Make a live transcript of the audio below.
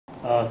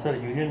Sir,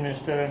 Union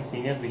Minister and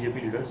senior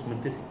BJP leader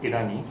Smriti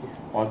Irani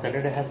on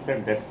Saturday has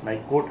said that, and I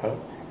quote her,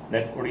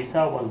 that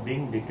Odisha was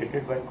being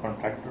dictated by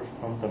contractors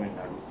from Tamil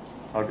Nadu.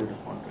 How do you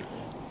respond to it?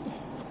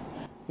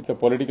 It's a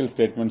political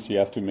statement she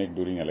has to make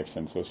during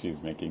election, so she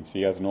is making.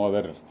 She has no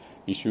other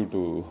issue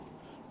to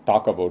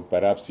talk about.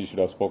 Perhaps she should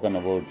have spoken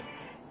about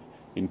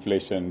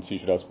inflation, she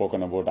should have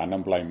spoken about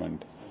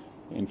unemployment.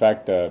 In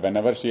fact,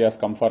 whenever she has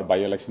come for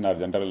by-election or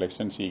general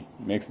election, she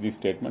makes these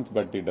statements,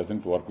 but it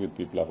doesn't work with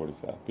people of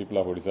Odisha. People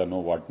of Odisha know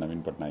what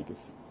Naveen Patnaik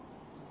is.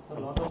 A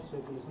lot of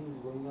speculation is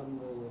going on.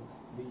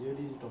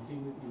 BJP is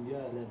talking with India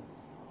alliance.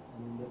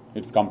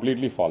 It's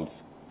completely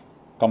false.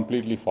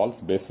 Completely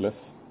false,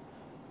 baseless.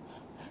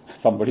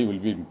 Somebody will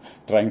be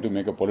trying to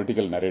make a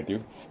political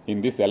narrative.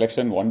 In this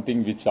election, one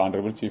thing which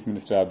Honorable Chief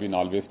Minister have been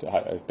always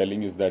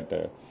telling is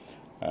that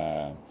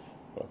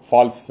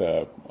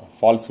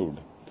falsehood.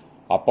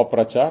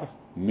 अपप्रचार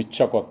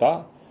मिच्छकता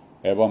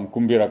एवं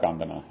कुंभीर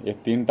कांदना ये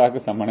तीन टाक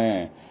सामने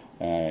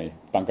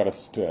तांकर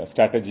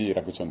strategy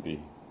रखुछंती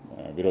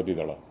विरोधी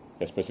दल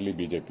specially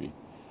BJP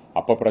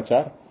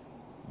अपप्रचार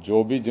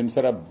जो भी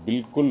जिनसरा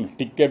बिल्कुल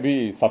टिके भी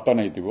सत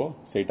नहीं थिवो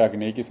सेटा कि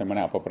नहीं कि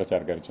सेमने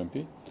अपप्रचार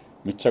करछंती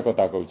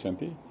मिच्छकता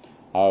कहउछंती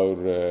और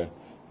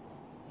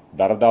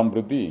दरदाम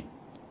वृद्धि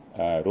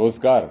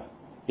रोजगार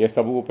ये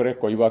सब ऊपर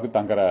कोइबा कि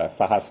तांकर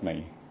साहस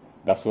नहीं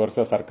 10 वर्ष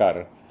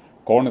सरकार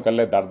कौन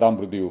कले दरदाम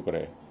वृद्धि उपरे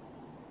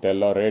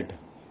तेल रेट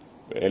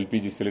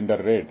एलपीजी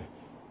सिलिंडर रेट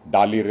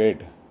डाली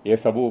रेट ये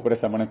सब उपरे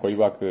सेमने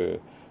कोइबाक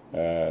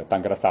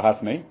तांकर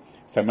साहस नहीं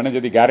सेमने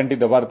जदि ग्यारंटी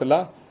दबार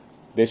तला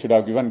they should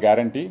have given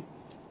guarantee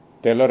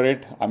तेल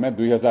रेट आमे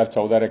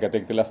 2014 रे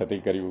कतेक तिला सतै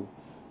करिवु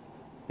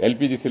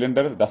एलपीजी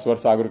सिलिंडर 10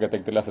 वर्ष आगुर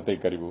कतेक तिला सतै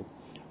करिवु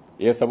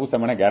ये सब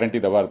सेमने ग्यारंटी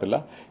दबार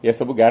तला ये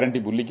सब ग्यारंटी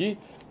बुली की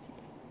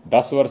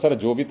 10 वर्ष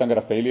जो भी तांकर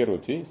फेलियर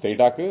होची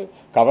सेटाक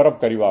कवर अप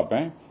करिवा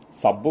पे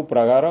सबु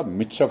प्रकार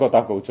मिच्छकता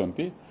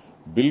कहउछंती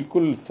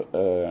बिल्कुल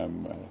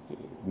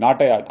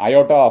नॉट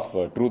आयोटा ऑफ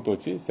ट्रूथ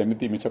होची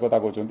सेमिति मिच्छकता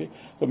कहउछंती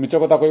तो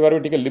मिच्छकता कहबार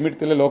टिके लिमिट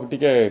तिले लोक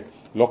टिके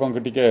लोकन के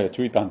टिके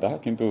छुईतांता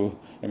किंतु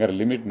एंगर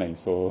लिमिट नहीं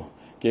सो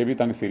के भी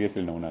तांग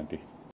सीरियसली नउनांती।